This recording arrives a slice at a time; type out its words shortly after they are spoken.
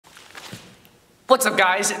What's up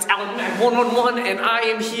guys, it's AlanMag111 and I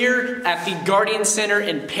am here at the Guardian Center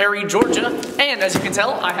in Perry, Georgia. And as you can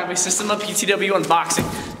tell, I have a Systema PTW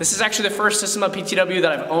unboxing. This is actually the first Systema PTW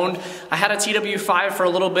that I've owned. I had a TW5 for a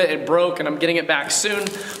little bit, it broke and I'm getting it back soon.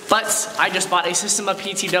 But I just bought a Systema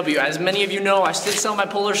PTW. As many of you know, I did sell my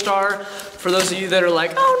Polar Star. For those of you that are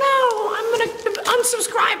like, oh no, I'm gonna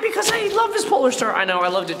unsubscribe because I love this Polar Star. I know, I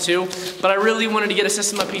loved it too. But I really wanted to get a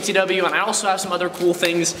Systema PTW and I also have some other cool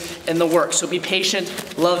things in the works. So be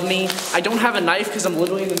patient, love me. I don't have a knife because I'm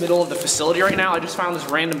literally in the middle of the facility right now. I just found this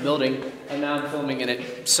random building and now I'm filming in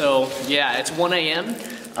it. So yeah, it's 1 a.m.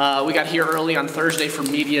 We got here early on Thursday for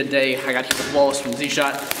media day. I got here with Wallace from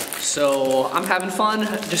Z-Shot. So I'm having fun,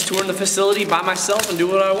 just touring the facility by myself and do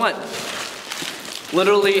what I want.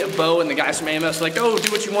 Literally, Bo and the guys from AMS were like, oh, do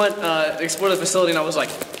what you want, explore the facility, and I was like,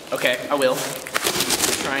 okay, I will.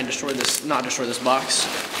 Try and destroy this, not destroy this box.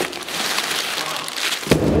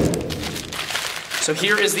 So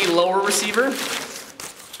here is the lower receiver.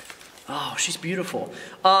 Oh, she's beautiful.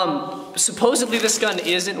 Supposedly this gun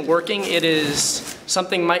isn't working. It is,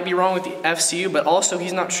 something might be wrong with the FCU, but also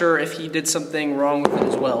he's not sure if he did something wrong with it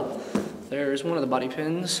as well. There's one of the body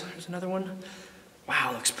pins. There's another one.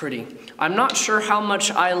 Wow, looks pretty. I'm not sure how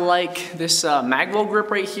much I like this magwell grip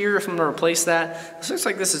right here, if I'm gonna replace that. This looks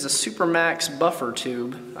like this is a Supermax buffer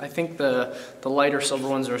tube. I think the lighter silver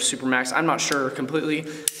ones are Supermax. I'm not sure completely.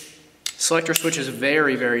 Selector switch is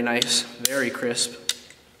very, very nice, very crisp.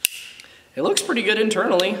 It looks pretty good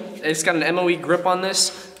internally. It's got an MOE grip on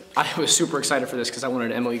this. I was super excited for this because I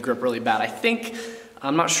wanted an MOE grip really bad.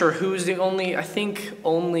 I'm not sure who's the only, I think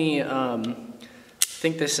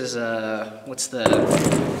this is what's the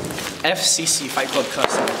FCC Fight Club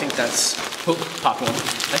Custom. I think that's, oh, pop one.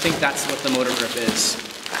 I think that's what the motor grip is.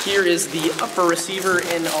 Here is the upper receiver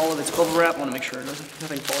in all of its bubble wrap. I want to make sure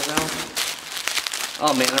nothing falls out.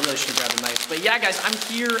 Oh man, I really should grab a knife. But yeah guys, I'm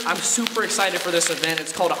here. I'm super excited for this event.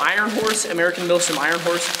 It's called Iron Horse, American Milsim Iron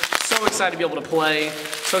Horse. So excited to be able to play.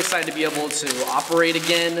 So excited to be able to operate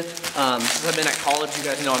again. Since I've been at college, you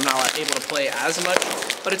guys know I'm not able to play as much.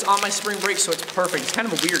 But it's on my spring break, so it's perfect. It's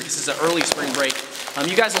kind of weird because it's an early spring break.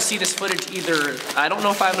 You guys will see this footage either, I don't know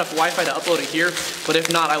if I have enough Wi-Fi to upload it here, but if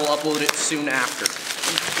not, I will upload it soon after.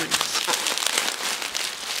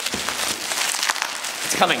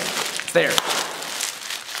 It's coming. It's there.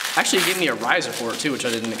 Actually, it gave me a riser for it too, which I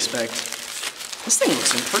didn't expect. This thing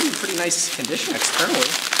looks in pretty nice condition externally.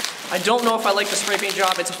 I don't know if I like the spray paint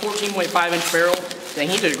job. It's a 14.5 inch barrel. Dang,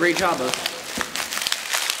 he did a great job of.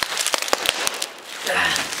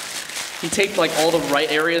 He taped like all the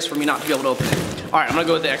right areas for me not to be able to open it. All right, I'm gonna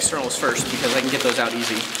go with the externals first because I can get those out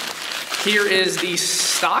easy. Here is the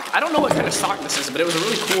stock. I don't know what kind of stock this is, but it was a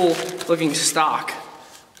really cool looking stock.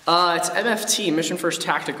 It's MFT, Mission First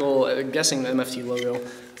Tactical, I'm guessing the MFT logo.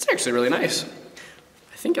 It's actually really nice.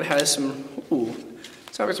 I think it has some, ooh,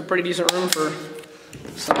 it's got some pretty decent room for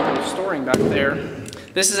some storing back there.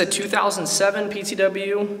 This is a 2007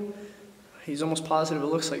 PTW. He's almost positive it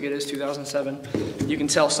looks like it is 2007. You can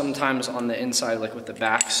tell sometimes on the inside, like with the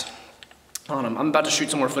backs on them. I'm about to shoot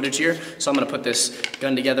some more footage here, so I'm gonna put this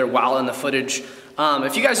gun together while in the footage.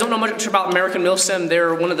 If you guys don't know much about American Milsim,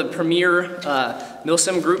 they're one of the premier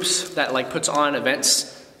Milsim groups that like puts on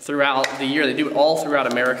events throughout the year. They do it all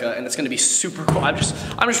throughout America, and it's going to be super cool. I'm just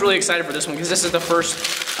really excited for this one because this is the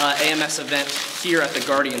first AMS event here at the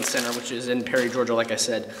Guardian Center, which is in Perry, Georgia, like I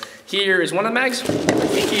said. Here is one of the mags. I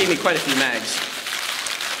think he gave me quite a few mags.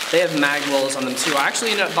 They have magwells on them too. I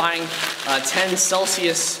actually ended up buying 10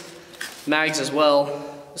 Celsius mags as well.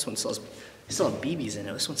 This one still have BBs in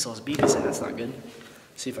it. This one still has BBs in it. That's not good.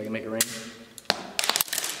 Let's see if I can make it rain.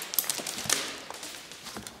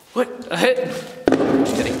 What? A hit?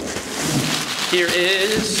 Just kidding. Here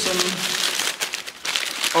is some.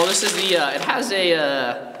 Oh, this is the. It has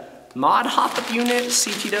a mod hop-up unit,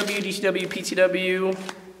 CTW, DTW, PTW.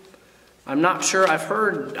 I'm not sure. I've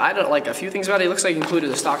heard. I don't like a few things about it. It looks like it included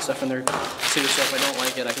the stock stuff in there too. So if I don't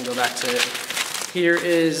like it, I can go back to it. Here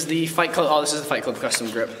is the Fight Club. Oh, this is the Fight Club custom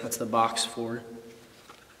grip. That's the box for.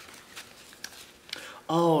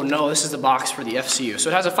 Oh no, this is the box for the FCU. So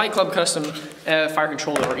it has a Fight Club custom fire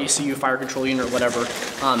controller or ECU fire control unit or whatever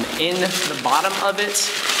in the bottom of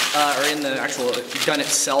it, or in the actual gun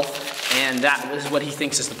itself, and that is what he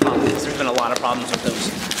thinks is the problem, because there's been a lot of problems with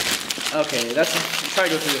those. Okay, I'll try to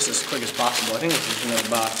go through this as quick as possible. I think this is another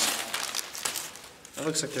box. That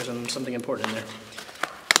looks like there's something important in there.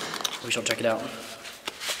 We shall check it out.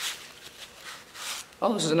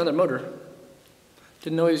 Oh, this is another motor.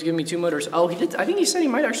 Didn't know he was giving me 2 motors. Oh, he did. I think he said he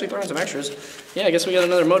might actually throw in some extras. Yeah, I guess we got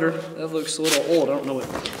another motor. That looks a little old. I don't know what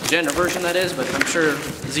gen or version that is, but I'm sure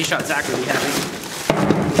Z-Shot Zach will be happy.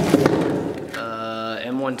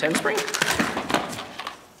 M110 spring,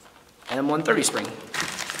 M130 spring.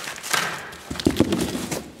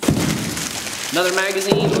 Another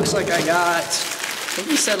magazine, looks like I got, I think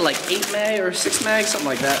he said like 8 mag or 6 mag, something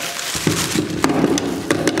like that.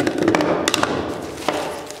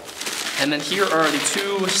 And then here are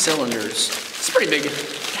the 2 cylinders. It's pretty big.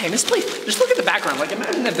 Dang, this place, just look at the background. Like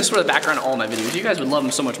imagine if this were the background of all my videos. You guys would love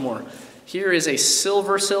them so much more. Here is a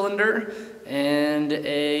silver cylinder and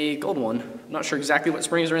a gold one. I'm not sure exactly what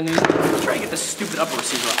springs are in these. Let's try to get this stupid upper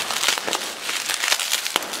receiver up.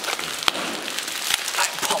 I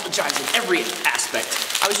apologize in every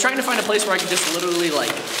aspect. I was trying to find a place where I could just literally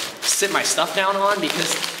like sit my stuff down on,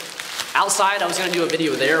 because outside I was gonna do a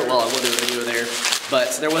video there. Well, I will do a video there,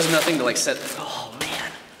 but there was nothing to like set. Oh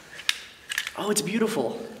man. Oh, it's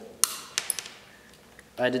beautiful.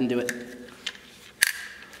 I didn't do it.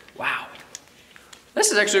 Wow. This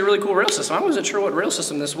is actually a really cool rail system. I wasn't sure what rail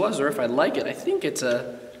system this was or if I'd like it. I think it's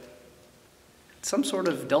some sort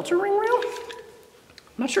of Delta ring rail?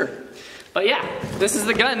 I'm not sure. But yeah, this is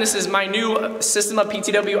the gun. This is my new Systema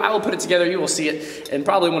PTW. I will put it together. You will see it in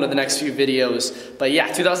probably one of the next few videos. But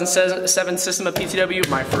yeah, 2007 Systema PTW,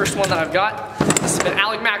 my first one that I've got. This has been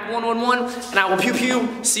Alec Mac 111, and I will pew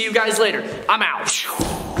pew. See you guys later. I'm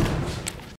out.